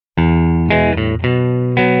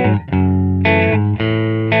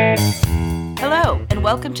Hello, and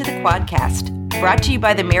welcome to the Quadcast, brought to you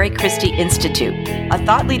by the Mary Christie Institute, a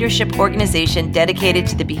thought leadership organization dedicated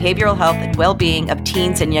to the behavioral health and well-being of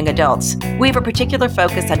teens and young adults. We have a particular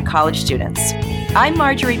focus on college students. I'm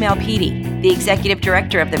Marjorie Malpede, the Executive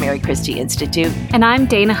Director of the Mary Christie Institute. And I'm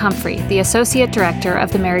Dana Humphrey, the Associate Director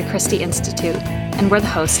of the Mary Christie Institute, and we're the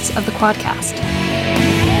hosts of the Quadcast.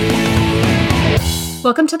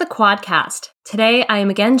 Welcome to the Quadcast. Today, I am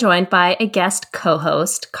again joined by a guest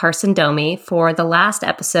co-host, Carson Domi, for the last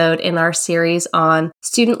episode in our series on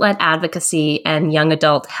student-led advocacy and young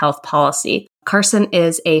adult health policy. Carson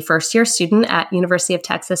is a first-year student at University of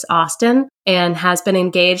Texas, Austin, and has been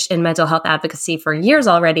engaged in mental health advocacy for years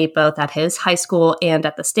already, both at his high school and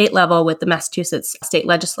at the state level with the Massachusetts state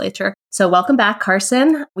legislature. So welcome back,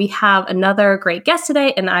 Carson. We have another great guest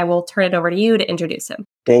today, and I will turn it over to you to introduce him.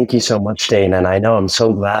 Thank you so much, Dane. And I know I'm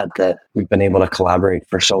so glad that we've been able to collaborate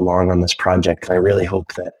for so long on this project. I really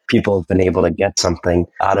hope that people have been able to get something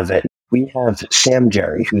out of it. We have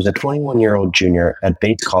Gerry, who's a 21-year-old junior at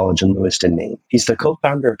Bates College in Lewiston, Maine. He's the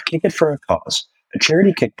co-founder of Kick It for a Cause, a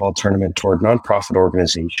charity kickball tournament toward nonprofit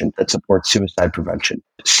organization that supports suicide prevention.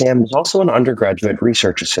 Sam is also an undergraduate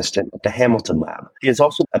research assistant at the Hamilton Lab. He is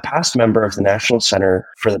also a past member of the National Center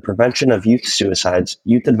for the Prevention of Youth Suicides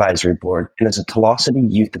Youth Advisory Board and is a Velocity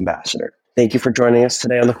Youth Ambassador. Thank you for joining us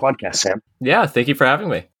today on the Quadcast, Sam. Yeah, thank you for having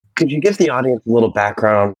me. Could you give the audience a little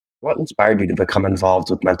background? What inspired you to become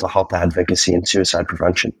involved with mental health advocacy and suicide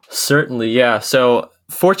prevention? Certainly, yeah. So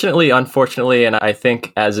fortunately, unfortunately, and I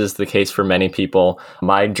think as is the case for many people,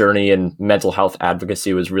 my journey in mental health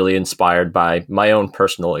advocacy was really inspired by my own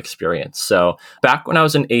personal experience. So back when I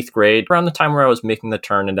was in 8th grade, around the time where I was making the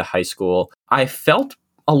turn into high school, I felt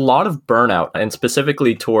a lot of burnout, and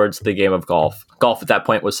specifically towards the game of golf. Golf at that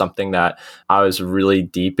point was something that I was really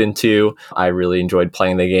deep into. I really enjoyed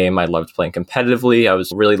playing the game. I loved playing competitively. I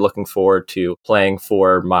was really looking forward to playing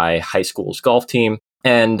for my high school's golf team.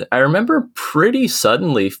 And I remember pretty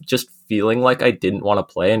suddenly just feeling like I didn't want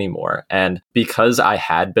to play anymore. And because I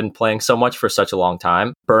had been playing so much for such a long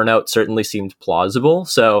time, burnout certainly seemed plausible.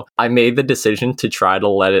 So I made the decision to try to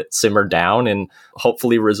let it simmer down and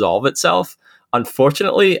hopefully resolve itself.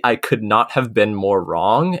 Unfortunately, I could not have been more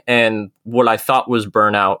wrong, and what I thought was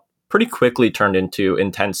burnout pretty quickly turned into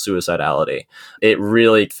intense suicidality. It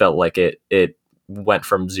really felt like it went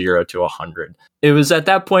from 0 to 100. It was at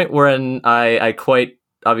that point when I quite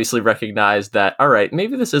obviously recognized that, all right,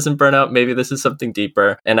 maybe this isn't burnout, maybe this is something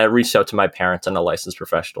deeper, and I reached out to my parents and a licensed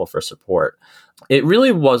professional for support. It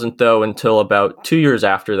really wasn't, though, until about 2 years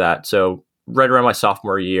after that, so right around my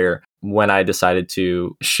sophomore year, when I decided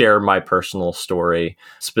to share my personal story,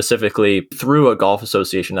 specifically through a golf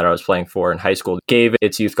association that I was playing for in high school, gave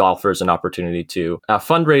its youth golfers an opportunity to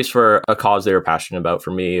fundraise for a cause they were passionate about. For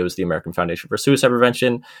me, it was the American Foundation for Suicide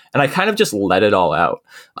Prevention, and I kind of just let it all out.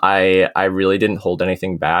 I really didn't hold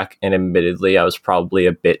anything back, and admittedly, I was probably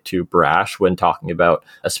a bit too brash when talking about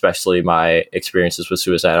especially my experiences with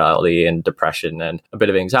suicidality and depression and a bit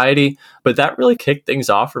of anxiety, but that really kicked things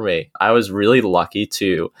off for me. I was really lucky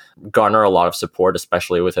to garner a lot of support,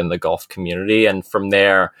 especially within the golf community. And from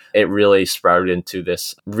there, it really sprouted into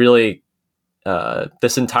this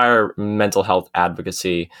this entire mental health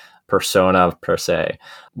advocacy persona per se.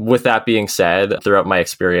 With that being said, throughout my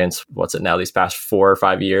experience, these past 4 or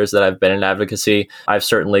 5 years that I've been in advocacy, I've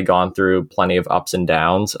certainly gone through plenty of ups and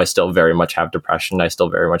downs. I still very much have depression. I still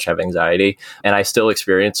very much have anxiety, and I still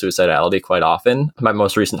experience suicidality quite often. My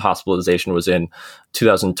most recent hospitalization was in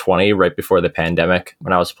 2020, right before the pandemic,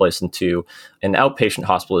 when I was placed into an outpatient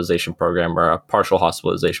hospitalization program or a partial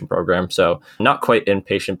hospitalization program. So not quite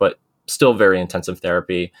inpatient, but still very intensive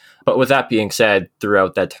therapy. But with that being said,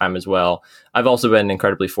 throughout that time as well, I've also been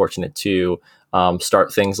incredibly fortunate to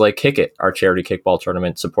start things like Kick It, our charity kickball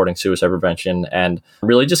tournament supporting suicide prevention, and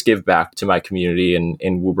really just give back to my community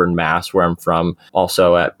in Woburn, Mass, where I'm from,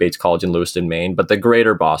 also at Bates College in Lewiston, Maine, but the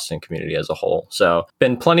greater Boston community as a whole. So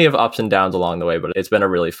been plenty of ups and downs along the way, but it's been a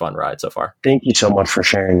really fun ride so far. Thank you so much for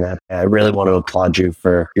sharing that. I really want to applaud you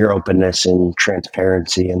for your openness and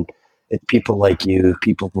transparency, and it's people like you,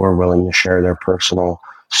 people who are willing to share their personal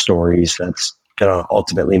stories, that's going to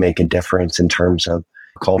ultimately make a difference in terms of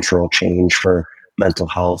cultural change for mental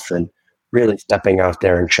health, and really stepping out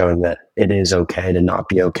there and showing that it is okay to not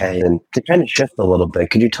be okay. And to kind of shift a little bit,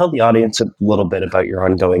 could you tell the audience a little bit about your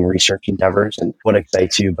ongoing research endeavors and what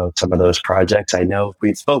excites you about some of those projects? I know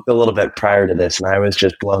we spoke a little bit prior to this, and I was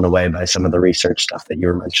just blown away by some of the research stuff that you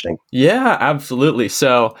were mentioning. Yeah, absolutely.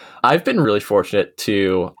 So I've been really fortunate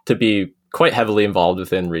to be quite heavily involved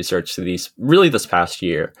within research this past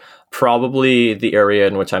year. probably the area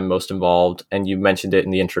in which I'm most involved, and you mentioned it in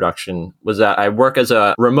the introduction, was that I work as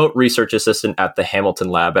a remote research assistant at the Hamilton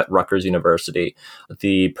Lab at Rutgers University.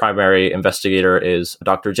 The primary investigator is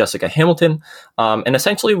Dr. Jessica Hamilton. And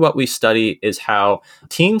essentially what we study is how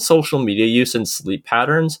teen social media use and sleep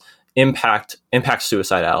patterns impact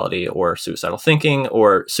suicidality or suicidal thinking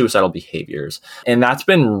or suicidal behaviors. And that's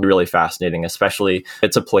been really fascinating, especially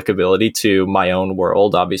its applicability to my own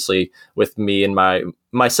world, obviously with me and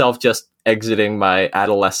myself just exiting my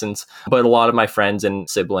adolescence, but a lot of my friends and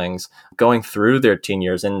siblings going through their teen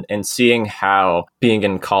years and seeing how being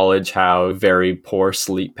in college, how very poor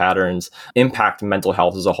sleep patterns impact mental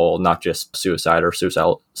health as a whole, not just suicide or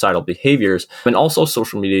suicidal behaviors, and also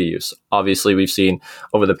social media use. Obviously, we've seen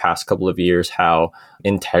over the past couple of years how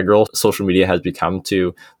integral social media has become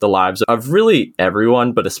to the lives of really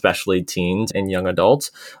everyone, but especially teens and young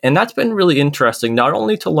adults. And that's been really interesting, not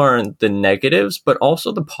only to learn the negatives, but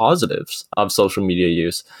also the positives of social media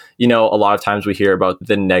use. A lot of times we hear about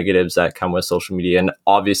the negatives that come with social media, and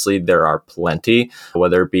obviously there are plenty,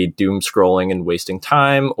 whether it be doom scrolling and wasting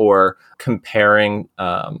time or comparing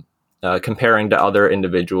to other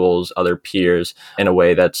individuals, other peers in a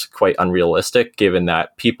way that's quite unrealistic, given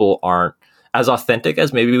that people aren't as authentic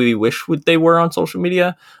as maybe we wish they were on social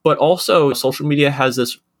media. But also social media has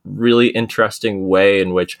this really interesting way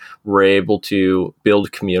in which we're able to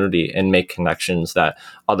build community and make connections that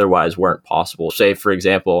otherwise weren't possible. Say, for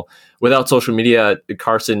example, without social media,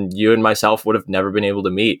 Carson, you and myself would have never been able to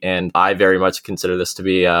meet. And I very much consider this to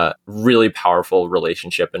be a really powerful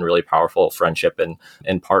relationship and really powerful friendship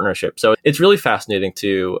and partnership. So it's really fascinating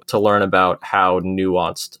to learn about how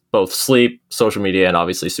nuanced both sleep, social media, and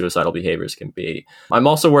obviously suicidal behaviors can be. I'm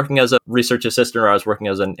also working as a research assistant, or I was working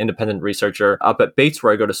as an independent researcher up at Bates,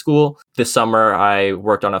 where I go to school. This summer, I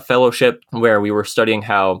worked on a fellowship where we were studying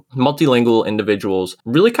how multilingual individuals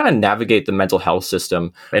really kind of navigate the mental health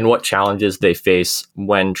system and what challenges they face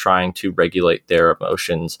when trying to regulate their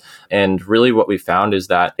emotions. And really what we found is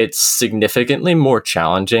that it's significantly more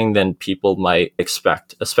challenging than people might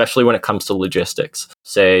expect, especially when it comes to logistics.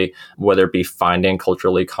 Say, whether it be finding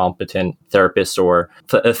culturally competent therapists or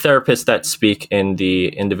therapists that speak in the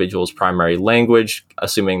individual's primary language,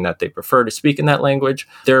 assuming that they prefer to speak in that language.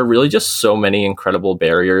 There are really just so many incredible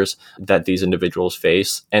barriers that these individuals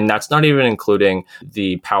face. And that's not even including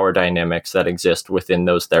the power dynamics that exist within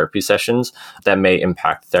those therapy sessions that may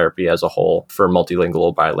impact therapy as a whole for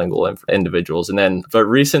multilingual, bilingual individuals. But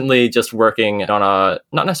recently just working on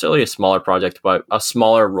not necessarily a smaller project, but a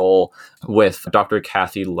smaller role with Dr.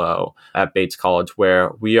 Kathy Lowe at Bates College,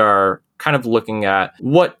 where we are kind of looking at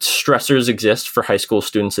what stressors exist for high school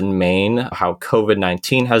students in Maine, how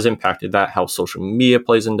COVID-19 has impacted that, how social media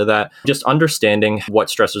plays into that, just understanding what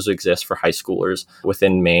stressors exist for high schoolers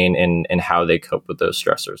within Maine and how they cope with those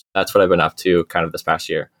stressors. That's what I've been up to kind of this past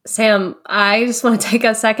year. Sam, I just want to take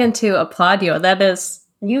a second to applaud you.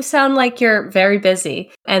 You sound like you're very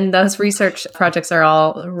busy, and those research projects are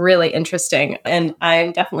all really interesting. And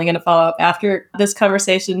I'm definitely going to follow up after this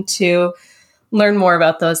conversation to learn more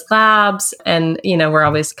about those labs. And, we're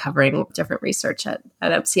always covering different research at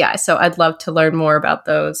MCI. So I'd love to learn more about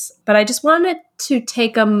those. But I just wanted to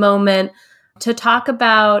take a moment to talk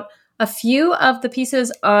about a few of the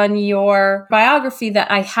pieces on your biography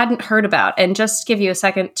that I hadn't heard about, and just give you a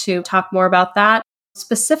second to talk more about that.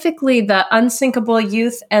 Specifically, the Unsinkable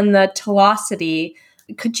Youth and the Telocity.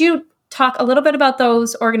 Could you talk a little bit about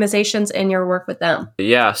those organizations and your work with them?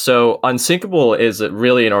 Yeah, so Unsinkable is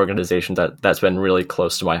really an organization that's been really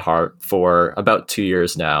close to my heart for about 2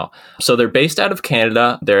 years now. So they're based out of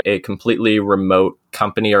Canada. They're a completely remote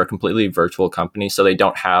company or a completely virtual company. So they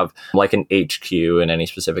don't have like an HQ in any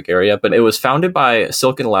specific area, but it was founded by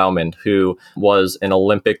Silken Laumann, who was an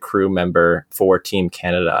Olympic crew member for Team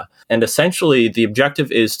Canada. And essentially the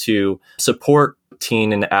objective is to support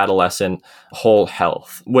teen and adolescent whole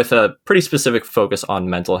health with a pretty specific focus on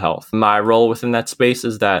mental health. My role within that space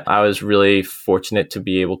is that I was really fortunate to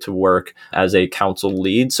be able to work as a council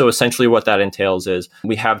lead. So essentially what that entails is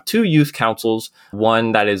we have 2 youth councils,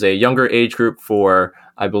 one that is a younger age group for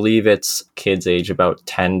I believe it's kids age about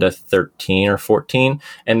 10 to 13 or 14.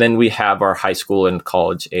 And then we have our high school and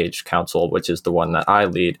college age council, which is the one that I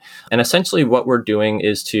lead. And essentially what we're doing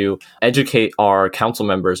is to educate our council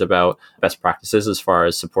members about best practices as far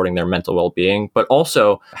as supporting their mental well-being, but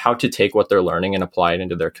also how to take what they're learning and apply it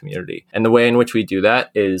into their community. And the way in which we do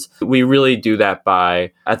that is we really do that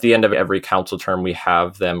by, at the end of every council term, we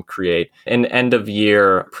have them create an end of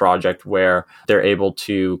year project where they're able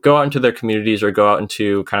to go out into their communities or go out into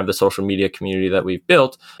into kind of the social media community that we've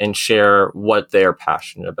built and share what they're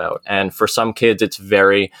passionate about. And for some kids, it's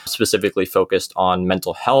very specifically focused on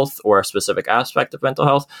mental health or a specific aspect of mental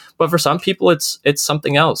health. But for some people, it's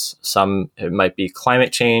something else. Some, it might be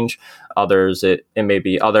climate change. Others, it may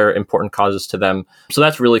be other important causes to them. So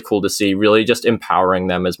that's really cool to see, really just empowering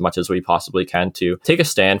them as much as we possibly can to take a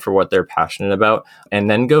stand for what they're passionate about and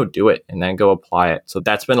then go do it and then go apply it. So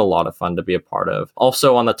that's been a lot of fun to be a part of.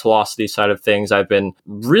 Also on the Telocity side of things, I've been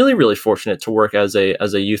really, really fortunate to work as a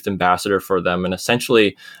youth ambassador for them. And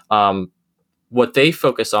essentially, what they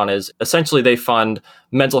focus on is essentially they fund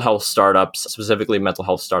mental health startups, specifically mental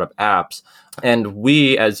health startup apps. And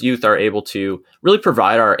we as youth are able to really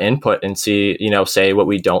provide our input and see, say what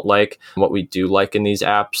we don't like, what we do like in these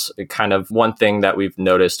apps. Kind of one thing that we've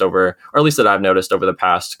noticed or at least that I've noticed over the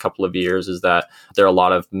past couple of years is that there are a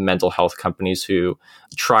lot of mental health companies who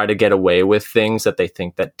try to get away with things that they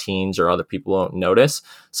think that teens or other people won't notice.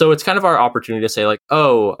 So it's kind of our opportunity to say like,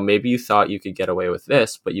 oh, maybe you thought you could get away with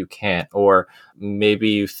this, but you can't. Or maybe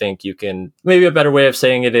you think you can. Maybe a better way of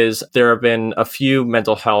saying it is there have been a few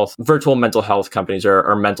virtual mental health companies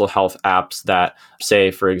or mental health apps that say,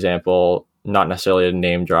 for example, not necessarily a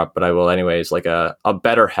name drop, but I will anyways, like a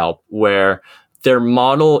BetterHelp, where their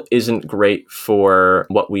model isn't great for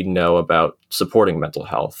what we know about supporting mental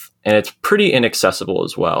health. And it's pretty inaccessible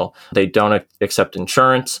as well. They don't accept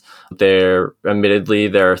insurance. Admittedly,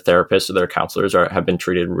 their therapists or their counselors have been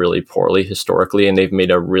treated really poorly historically, and they've made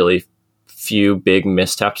a really few big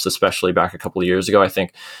missteps, especially back a couple of years ago. I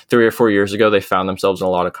think 3 or 4 years ago, they found themselves in a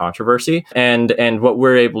lot of controversy. And what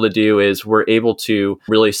we're able to do is we're able to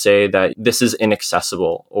really say that this is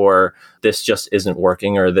inaccessible, or this just isn't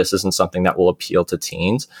working, or this isn't something that will appeal to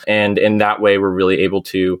teens. And in that way, we're really able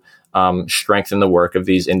to strengthen the work of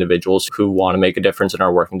these individuals who want to make a difference and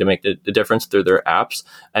are working to make the difference through their apps,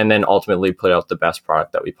 and then ultimately put out the best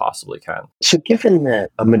product that we possibly can. So given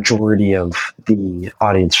that a majority of the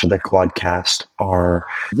audience for the Quadcast are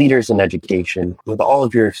leaders in education, with all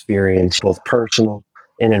of your experience, both personal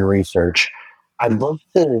and in research, I'd love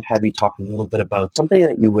to have you talk a little bit about something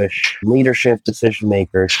that you wish leadership, decision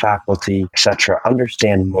makers, faculty, etc.,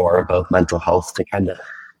 understand more about mental health to kind of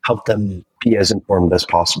help them be as informed as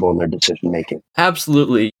possible in their decision making.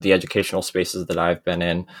 Absolutely. The educational spaces that I've been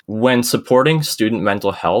in, when supporting student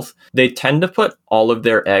mental health, they tend to put all of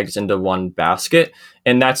their eggs into one basket.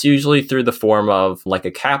 And that's usually through the form of like a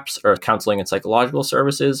CAPS or counseling and psychological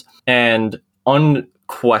services. And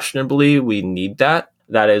unquestionably, we need that.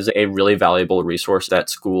 That is a really valuable resource that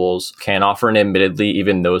schools can offer. And admittedly,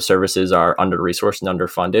 even those services are under-resourced and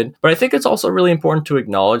underfunded. But I think it's also really important to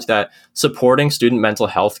acknowledge that supporting student mental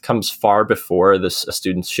health comes far before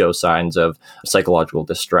students show signs of psychological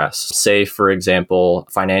distress. Say, for example,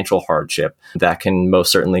 financial hardship that can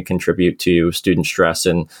most certainly contribute to student stress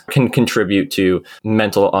and can contribute to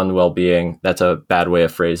mental unwell-being. That's a bad way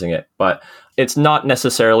of phrasing it. But it's not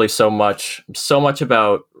necessarily so much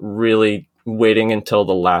about really waiting until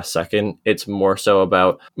the last second. It's more so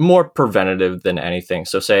about more preventative than anything.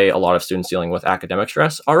 So say a lot of students dealing with academic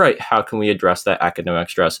stress. All right, how can we address that academic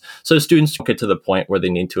stress so students don't get to the point where they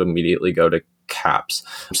need to immediately go to CAPS?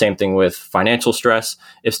 Same thing with financial stress.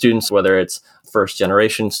 If students, whether it's first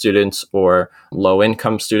generation students or low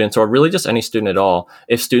income students, or really just any student at all,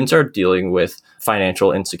 if students are dealing with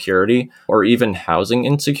financial insecurity or even housing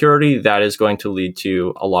insecurity, that is going to lead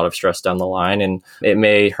to a lot of stress down the line, and it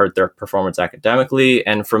may hurt their performance academically.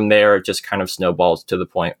 And from there, it just kind of snowballs to the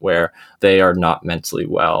point where they are not mentally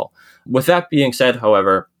well. With that being said,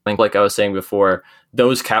 however, like I was saying before,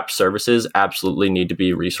 those CAPS services absolutely need to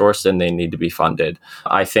be resourced and they need to be funded.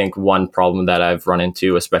 I think one problem that I've run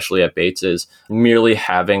into, especially at Bates, is merely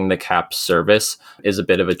having the CAPS service is a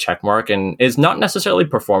bit of a check mark and is not necessarily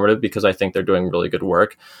performative, because I think they're doing really good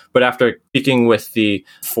work. But after speaking with the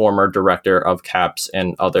former director of CAPS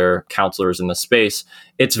and other counselors in the space,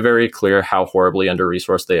 it's very clear how horribly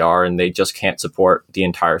under-resourced they are, and they just can't support the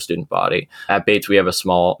entire student body. At Bates, we have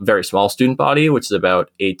a very small student body, which is about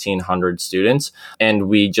 1,800 students, and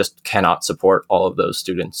we just cannot support all of those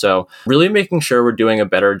students. So really making sure we're doing a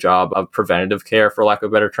better job of preventative care, for lack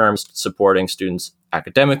of better terms, supporting students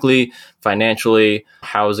academically, financially,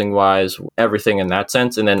 housing-wise, everything in that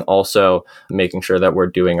sense, and then also making sure that we're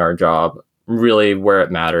doing our job really where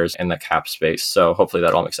it matters in the CAPS space. So hopefully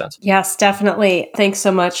that all makes sense. Yes, definitely. Thanks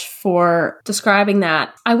so much for describing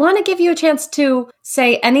that. I want to give you a chance to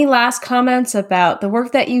say any last comments about the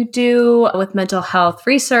work that you do with mental health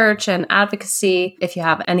research and advocacy, if you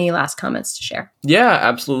have any last comments to share. Yeah,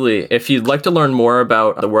 absolutely. If you'd like to learn more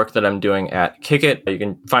about the work that I'm doing at Kick It, you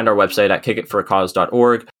can find our website at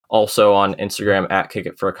kickitforacause.org. Also on Instagram at Kick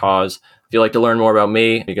It for a Cause. If you'd like to learn more about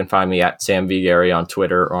me, you can find me at Sam V. Gerry on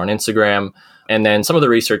Twitter or on Instagram. And then some of the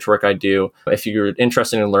research work I do, if you're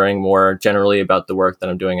interested in learning more generally about the work that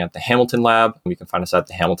I'm doing at the Hamilton Lab, you can find us at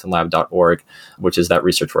thehamiltonlab.org, which is that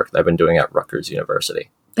research work that I've been doing at Rutgers University.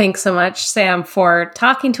 Thanks so much, Sam, for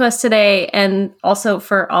talking to us today and also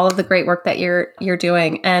for all of the great work that you're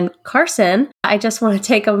doing. And Carson, I just want to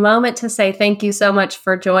take a moment to say thank you so much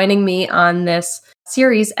for joining me on this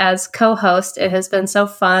series as co-host. It has been so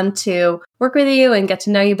fun to work with you and get to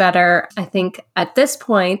know you better. I think at this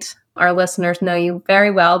point, our listeners know you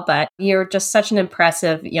very well, but you're just such an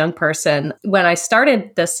impressive young person. When we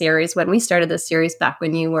started this series back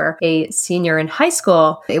when you were a senior in high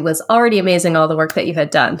school, it was already amazing all the work that you had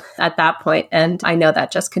done at that point. And I know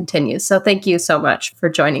that just continues. So thank you so much for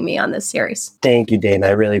joining me on this series. Thank you, Dana.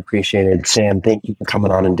 I really appreciate it. Sam, thank you for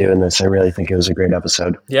coming on and doing this. I really think it was a great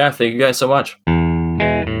episode. Yeah, thank you guys so much.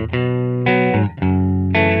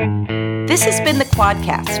 This has been the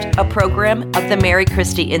Quadcast, a program of the Mary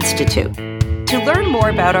Christie Institute. To learn more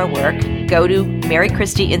about our work, go to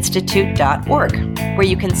marychristieinstitute.org, where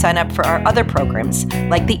you can sign up for our other programs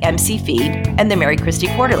like the MC Feed and the Mary Christie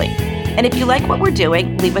Quarterly. And if you like what we're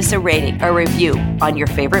doing, leave us a rating or review on your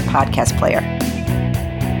favorite podcast player.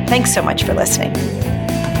 Thanks so much for listening.